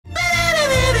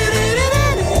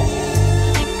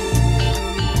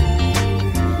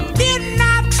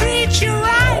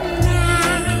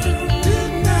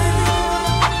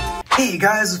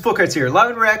guys, it's Fultoncards here, live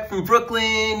and direct from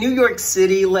Brooklyn, New York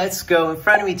City. Let's go. In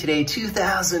front of me today,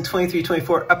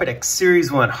 2023-24 Upper Deck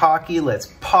Series 1 hockey. Let's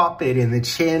pop it in the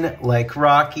chin like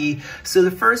Rocky. So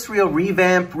the first real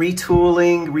revamp,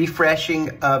 retooling,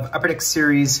 refreshing of Upper Deck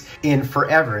Series in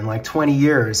forever, in like 20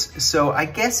 years. So I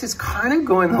guess it's kind of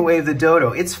going the way of the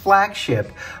dodo. It's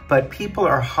flagship, but people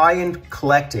are high-end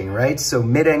collecting, right? So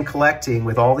mid-end collecting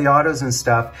with all the autos and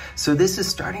stuff. So this is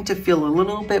starting to feel a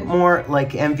little bit more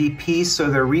like MVP. So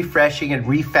they're refreshing and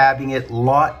refabbing it, a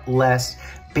lot less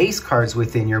base cards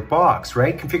within your box,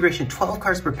 right? Configuration 12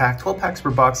 cards per pack, 12 packs per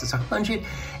box is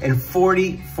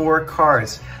 144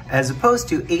 cards, as opposed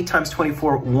to 8 times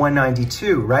 24,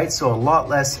 192, right? So a lot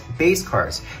less base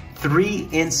cards. 3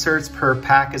 inserts per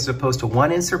pack as opposed to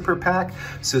 1 insert per pack.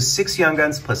 So 6 Young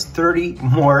Guns plus 30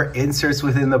 more inserts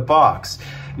within the box.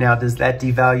 Now, does that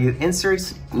devalue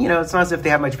inserts? You know, it's not as if they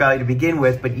have much value to begin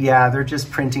with, but yeah, they're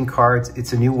just printing cards.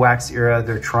 It's a new wax era.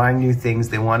 They're trying new things.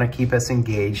 They want to keep us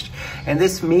engaged. And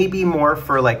this may be more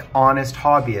for like honest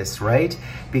hobbyists, right?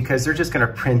 Because they're just going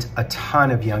to print a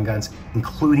ton of Young Guns,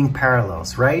 including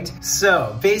parallels, right?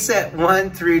 So base set 1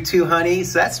 through 200,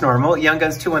 so that's normal. Young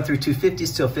Guns 21 through 250,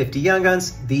 still 50 Young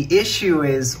Guns. The issue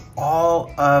is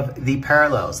all of the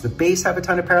parallels. The base have a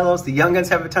ton of parallels. The Young Guns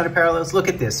have a ton of parallels. Look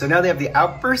at this. So now they have the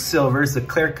Outburst Silvers, the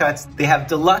clear cuts. They have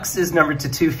Deluxes numbered to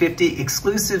 250,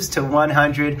 Exclusives to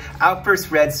 100,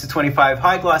 Outburst Reds to 25,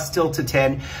 High Gloss still to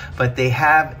 10, but they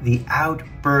have the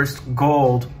Outburst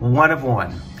Gold 1 of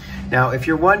 1. Now, if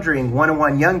you're wondering,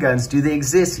 1-of-1 Young Guns, do they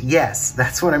exist? Yes,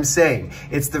 that's what I'm saying.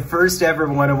 It's the first ever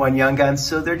 1-of-1 Young Guns,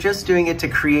 so they're just doing it to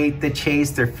create the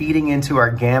chase. They're feeding into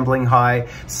our gambling high.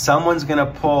 Someone's gonna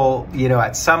pull, you know,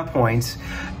 at some point,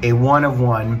 a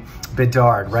 1-of-1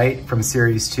 Bedard, right, from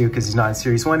Series 2, because he's not in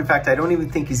Series 1. In fact, I don't even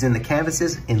think he's in the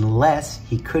canvases unless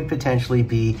he could potentially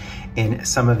be in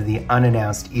some of the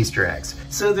unannounced Easter eggs.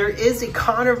 So there is a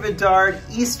Connor Bedard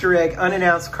Easter egg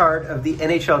unannounced card of the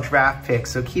NHL draft pick,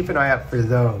 so keep an eye out for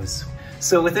those.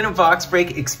 So within a box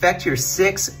break, expect your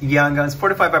 6 Young Guns, 4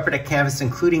 to 5 Upper Deck canvas,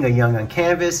 including a Young Gun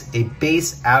canvas, a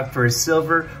base Outburst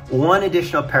Silver, 1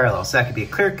 additional parallel. So that could be a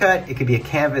clear cut, it could be a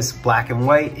canvas black and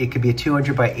white, it could be a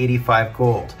 200 by 85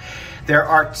 gold. There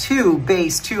are 2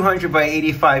 base 200 by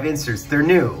 85 inserts. They're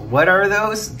new. What are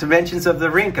those? Dimensions of the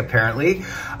rink, apparently.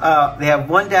 They have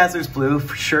 1 Dazzler's Blue.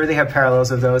 For sure they have parallels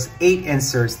of those. 8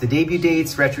 inserts. The debut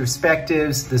dates,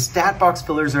 retrospectives, the stat box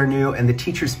fillers are new, and the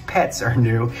teacher's pets are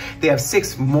new. They have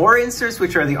 6 more inserts,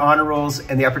 which are the honor rolls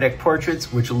and the Upper Deck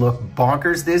portraits, which look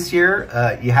bonkers this year.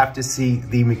 You have to see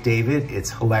the McDavid. It's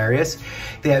hilarious.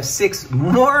 They have 6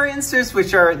 more inserts,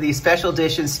 which are the special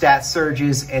edition stat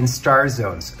surges and star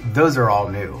zones. Those are all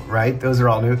new, right? Those are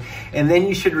all new. And then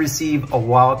you should receive a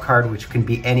wild card, which can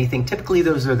be anything. Typically,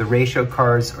 those are the ratio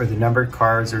cards or the numbered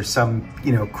cards or some,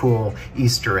 you know, cool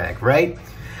Easter egg, right?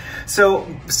 So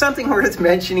something worth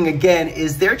mentioning again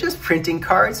is they're just printing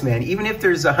cards, man. Even if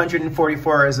there's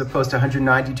 144 as opposed to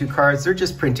 192 cards, they're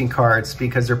just printing cards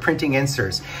because they're printing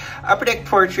inserts. Upper Deck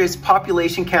portraits,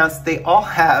 population counts, they all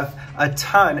have a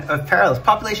ton of parallels.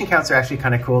 Population counts are actually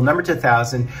kind of cool, numbered to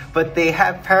 1,000, but they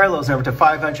have parallels numbered to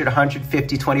 500,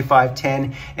 150, 25,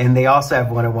 10, and they also have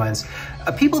 1-of-1s.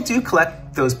 People do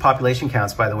collect those population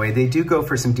counts, by the way. They do go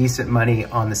for some decent money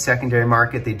on the secondary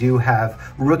market. They do have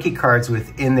rookie cards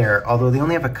within there, although they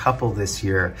only have a couple this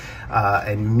year,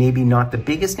 and maybe not the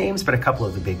biggest names, but a couple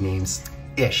of the big names,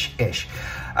 ish.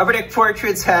 Upper Deck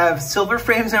portraits have silver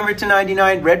frames numbered to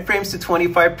 99, red frames to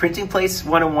 25, printing place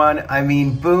 1-of-1. I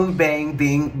mean, boom, bang,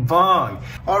 bing, bong.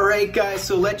 All right, guys,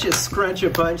 so let's just scrunch a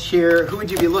bunch here. Who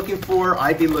would you be looking for?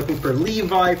 I'd be looking for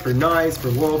Levi, for Knives, for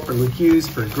Wolf, for Luke Hughes,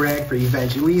 for Greg, for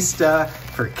Evangelista,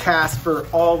 for Casper,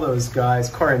 all those guys.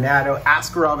 Coronado,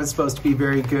 Askarov is supposed to be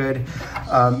very good.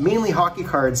 Mainly Hockey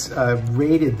Cards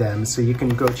rated them, so you can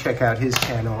go check out his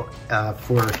channel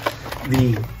for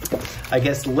the, I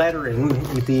guess, lettering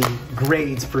with the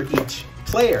grades for each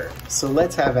player. So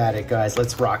let's have at it, guys.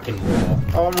 Let's rock and roll.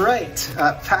 All right,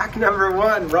 pack number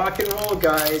 1, rock and roll,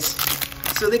 guys.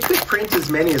 So they could print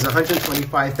as many as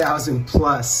 125,000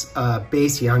 plus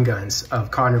base Young Guns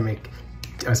of Connor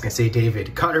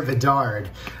Bedard,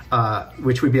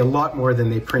 which would be a lot more than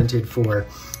they printed for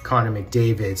Connor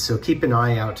McDavid. So keep an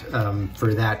eye out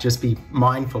for that. Just be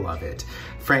mindful of it.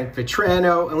 Frank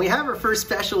Vetrano, and we have our first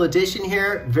special edition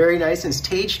here. Very nice. And it's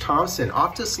Tage Thompson,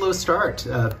 off to a slow start.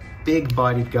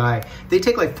 Big-bodied guy. They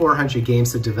take like 400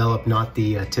 games to develop, not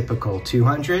the typical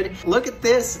 200. Look at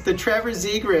this. The Trevor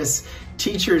Zegras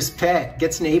teacher's pet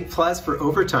gets an A+ for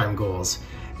overtime goals.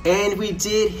 And we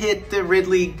did hit the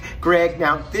Ridley Gregg.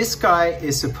 Now, this guy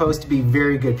is supposed to be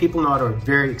very good. People are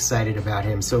very excited about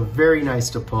him, so very nice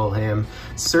to pull him.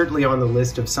 Certainly on the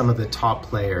list of some of the top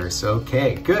players.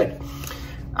 Okay, good.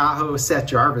 Aho Seth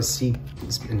Jarvis,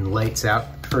 he's been lights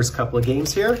out first couple of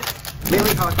games here.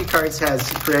 Mainly Hockey Cards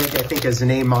has Gregg, I think, as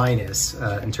an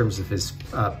A- in terms of his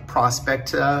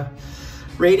prospect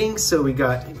rating. So we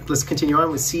got, let's continue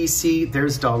on with CC.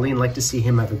 There's Darlene, like to see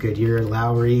him have a good year.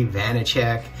 Lowry,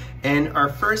 Vanacek, and our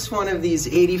first one of these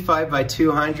 85 by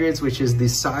 200s, which is the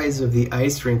size of the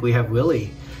ice rink. We have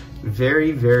Willie.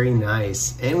 Very, very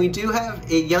nice. And we do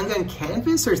have a Young Gun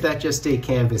canvas, or is that just a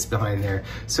canvas behind there?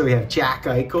 So we have Jack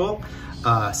Eichel,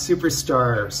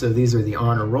 Superstar. So these are the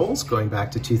honor rolls going back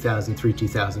to 2003,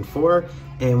 2004.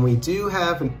 And we do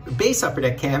have a base upper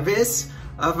deck canvas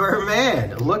of our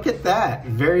man. Look at that.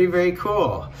 Very, very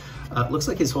cool. Looks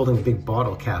like he's holding a big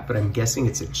bottle cap, but I'm guessing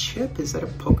it's a chip. Is that a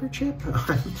poker chip?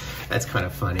 That's kind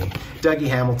of funny. Dougie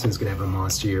Hamilton's gonna have a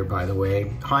monster year, by the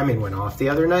way. Hyman went off the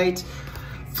other night.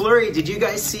 Fleury, did you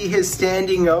guys see his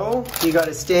standing O? He got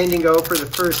a standing O for the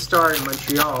first start in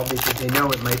Montreal because they know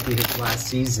it might be his last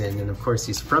season. And of course,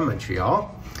 he's from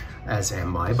Montreal, as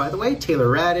am I, by the way. Taylor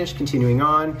Radish, continuing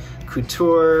on.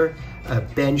 Couture,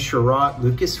 Ben Sherratt,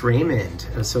 Lucas Raymond.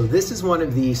 So this is one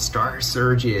of the star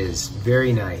surges.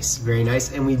 Very nice, very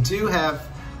nice. And we do have,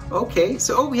 okay,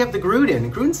 so we have the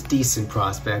Gruden. Gruden's decent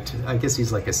prospect. I guess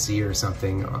he's like a C or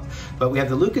something. But we have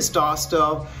the Lucas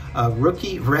Dostal,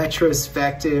 rookie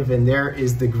retrospective, and there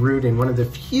is the Gruden, one of the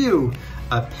few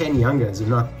Penn Young Guns, and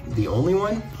not the only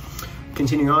one.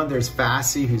 Continuing on, there's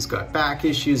Fassi, who's got back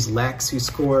issues, Lex, who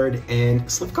scored, and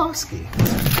Slavkovsky.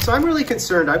 So I'm really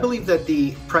concerned. I believe that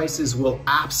the prices will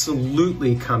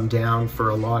absolutely come down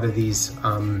for a lot of these.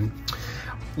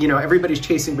 You know, everybody's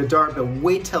chasing Bedard, but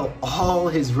wait till all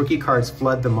his rookie cards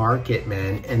flood the market,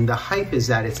 man. And the hype is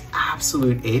at its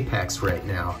absolute apex right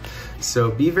now.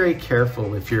 So be very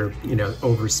careful if you're, you know,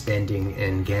 overspending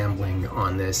and gambling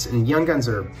on this. And Young Guns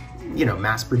are, you know,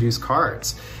 mass-produced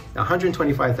cards.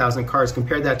 125,000 cards,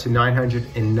 compare that to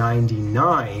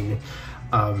 999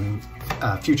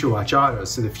 Future Watch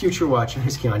autos. So the Future Watch, and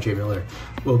here's Keandre Miller,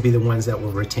 will be the ones that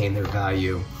will retain their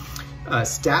value.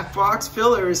 Stat box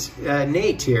fillers,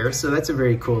 Nate here, so that's a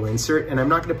very cool insert, and I'm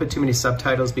not going to put too many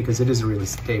subtitles because it is a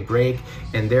release day break.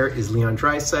 And there is Leon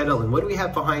Draisaitl, and what do we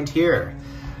have behind here?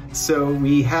 So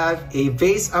we have a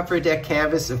base upper deck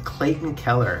canvas of Clayton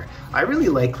Keller. I really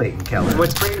like Clayton Keller.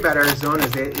 What's great about Arizona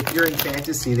is that if you're in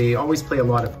fantasy, they always play a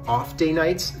lot of off day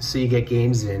nights, so you get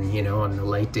games in, you know, on the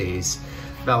light days.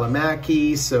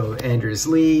 Valimaki, so Anders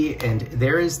Lee, and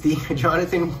there is the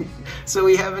Jonathan. So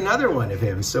we have another one of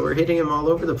him. So we're hitting him all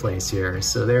over the place here.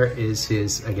 So there is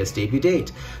his, I guess, debut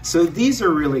date. So these are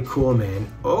really cool, man.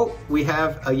 Oh, we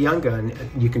have a Young Gun.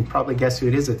 You can probably guess who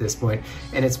it is at this point.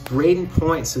 And it's Braden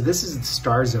Point. So this is the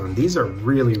Star Zone. These are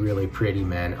really, really pretty,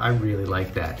 man. I really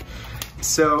like that.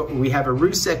 So we have a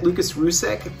Rusek, Lucas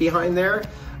Rusek behind there.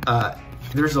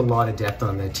 There's a lot of depth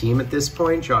on that team at this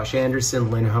point. Josh Anderson,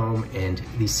 Lindholm, and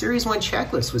the Series 1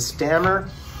 checklist with Stammer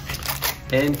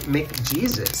and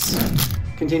McJesus.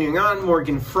 Continuing on,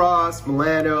 Morgan Frost,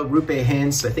 Milano, Rupe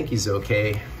Hintz. I think he's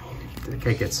okay. The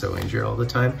guy gets so injured all the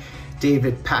time.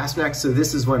 David Pasternak. So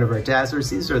this is one of our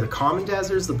Dazzlers. These are the common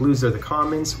Dazzlers. The blues are the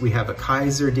commons. We have a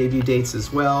Kaiser debut dates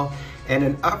as well, and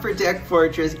an upper deck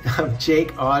portrait of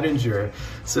Jake Ottinger.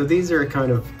 So these are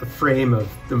kind of a frame of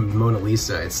the Mona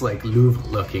Lisa. It's like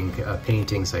Louvre-looking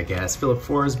paintings, I guess. Philip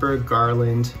Forsberg,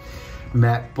 Garland,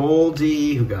 Matt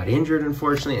Boldy, who got injured,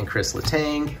 unfortunately, and Chris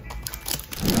Letang.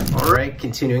 All right,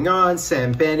 continuing on,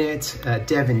 Sam Bennett,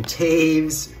 Devin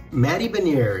Taves, Matty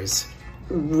Beniers.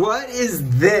 What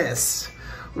is this?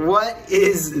 What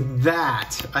is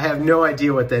that? I have no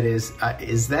idea what that is.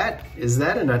 Is that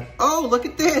an... Oh, look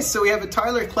at this. So we have a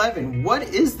Tyler Clevin. What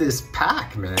is this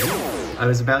pack, man? I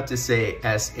was about to say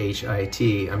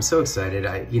S-H-I-T. I'm so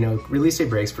excited. You know, release day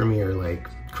breaks for me are like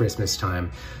Christmas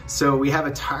time. So we have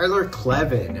a Tyler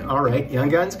Clevin. All right, Young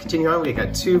Guns, continue on. We got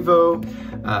Tuvo,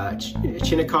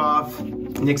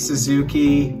 Chinnikov, Nick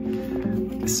Suzuki.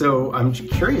 So I'm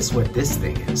curious what this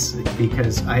thing is,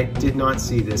 because I did not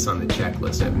see this on the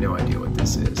checklist. I have no idea what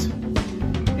this is.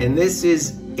 And this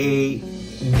is a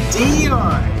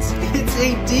Dion's. It's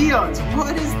a Dion's.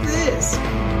 What is this?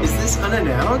 Is this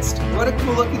unannounced? What a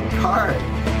cool looking card.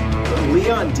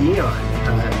 Leon Dion.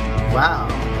 Wow,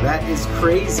 that is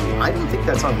crazy. I don't think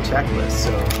that's on the checklist,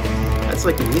 so that's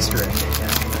like an Easter egg right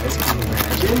now, guys. Can you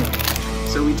imagine?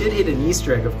 So we did hit an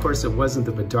Easter egg. Of course, it wasn't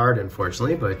the Bedard,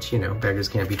 unfortunately, but, you know, beggars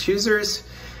can't be choosers.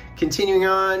 Continuing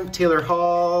on, Taylor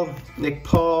Hall, Nick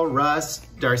Paul, Russ,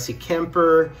 Darcy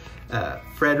Kemper,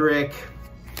 Frederick,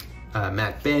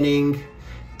 Matt Benning,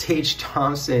 Tage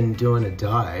Thompson doing a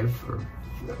dive, or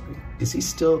is he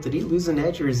still, did he lose an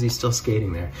edge or is he still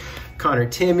skating there? Connor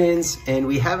Timmins, and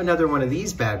we have another one of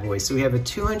these bad boys. So we have a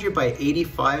 200 by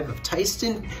 85 of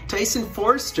Tyson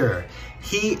Forster.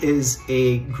 He is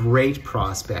a great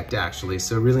prospect, actually,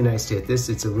 so really nice to hit this.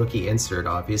 It's a rookie insert,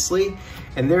 obviously.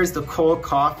 And there's the Cole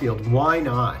Caulfield. Why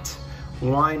not?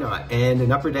 Why not? And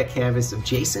an upper deck canvas of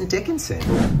Jason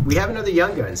Dickinson. We have another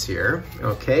Young Guns here,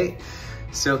 okay?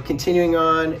 So continuing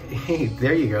on, hey,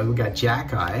 there you go, we got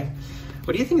Jack Eye.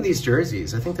 What do you think of these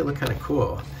jerseys? I think they look kind of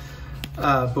cool.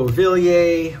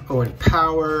 Beauvillier, Owen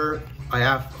Power,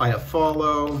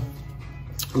 Iafallo,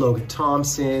 Logan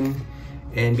Thompson,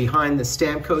 and behind the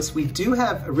Stamkos, we do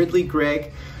have a Ridley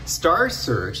Gregg Star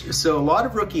Surge. So a lot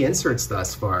of rookie inserts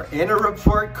thus far, and a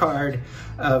report card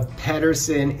of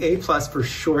Pedersen, A+ for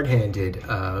shorthanded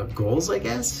goals, I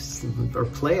guess, or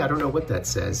play. I don't know what that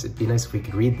says. It'd be nice if we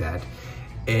could read that.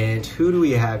 And who do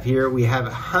we have here? We have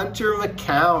Hunter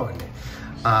McCown.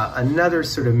 Another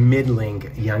sort of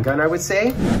middling young gun, I would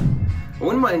say. I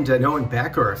wouldn't mind an Owen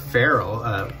Beck or a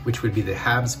Farrell, which would be the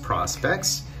Habs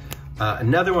prospects.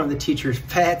 Another one of the teacher's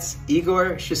pets,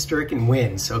 Igor Shesterkin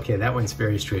wins. Okay, that one's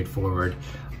very straightforward.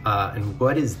 And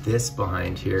what is this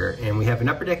behind here? And we have an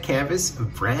upper deck canvas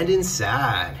of Brandon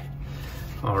Saad.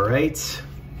 All right.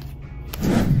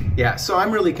 Yeah, so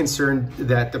I'm really concerned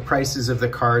that the prices of the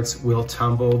cards will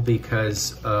tumble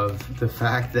because of the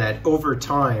fact that over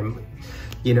time,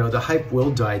 you know, the hype will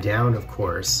die down, of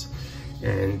course.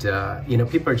 And, you know,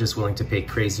 people are just willing to pay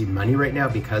crazy money right now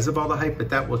because of all the hype, but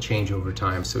that will change over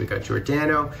time. So we got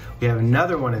Giordano. We have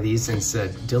another one of these, and it's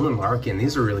Dylan Larkin.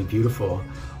 These are really beautiful.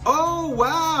 Oh,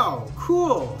 wow,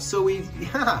 cool. So we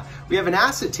have an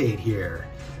acetate here.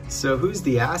 So who's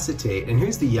the acetate and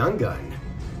who's the young gun?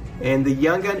 And the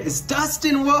young gun is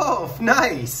Dustin Wolf.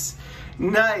 Nice.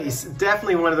 Nice,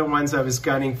 definitely one of the ones I was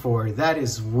gunning for. That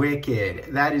is wicked.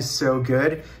 That is so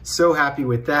good. So happy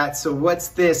with that. So what's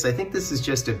this? I think this is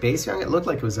just a base young. It looked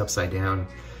like it was upside down.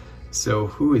 So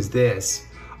who is this?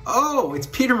 Oh, it's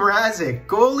Peter Mrazek,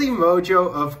 Goalie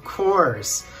Mojo, of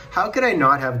course. How could I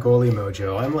not have Goalie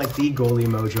Mojo? I'm like the Goalie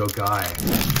Mojo guy.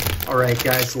 All right,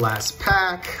 guys, last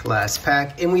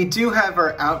pack. And we do have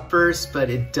our Outburst, but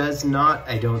it does not,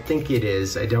 I don't think it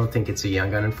is. I don't think it's a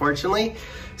young gun, unfortunately.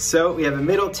 So we have a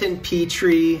Middleton,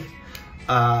 Petrie,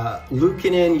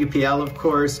 Luukkonen, UPL, of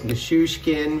course,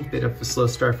 Nishushkin, bit of a slow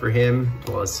start for him.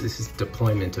 Well, this is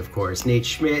deployment, of course. Nate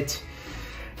Schmidt.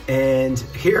 And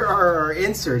here are our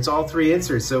inserts, all three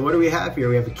inserts. So what do we have here?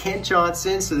 We have a Kent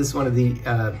Johnson, so this is one of the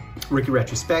rookie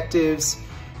retrospectives.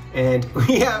 And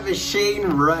we have a Shane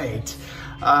Wright.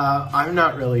 I'm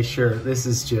not really sure. This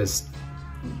is just,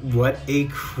 what a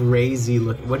crazy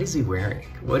look. What is he wearing?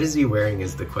 What is he wearing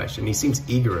is the question. He seems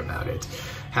eager about it,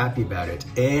 happy about it.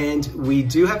 And we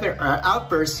do have our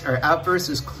Outburst. Our Outburst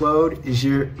is Claude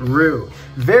Giroux.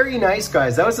 Very nice,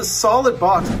 guys. That was a solid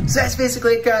box. So that's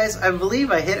basically it, guys. I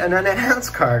believe I hit an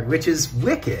unannounced card, which is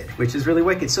wicked, which is really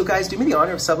wicked. So guys, do me the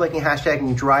honor of sub-liking,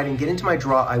 hashtagging, Dried, and get into my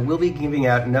draw. I will be giving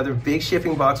out another big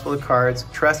shipping box full of cards.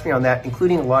 Trust me on that,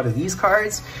 including a lot of these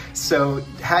cards. So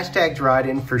hashtag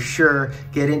Dryden for sure.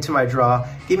 Get into my draw.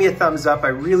 Give me a thumbs up. I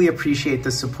really appreciate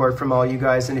the support from all you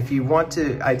guys. And if you want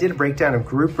to, I did a breakdown of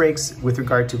group breaks with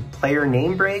regard to player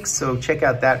name breaks. So check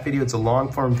out that video. It's a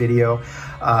long form video.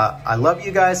 I love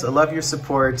you guys. I love your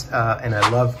support. And I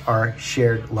love our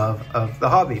shared love of the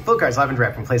hobby. Fultoncards live and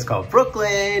direct from a place called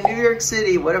Brooklyn, New York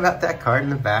City. What about that card in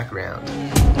the background?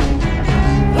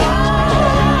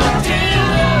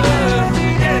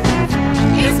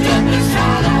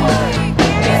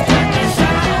 It's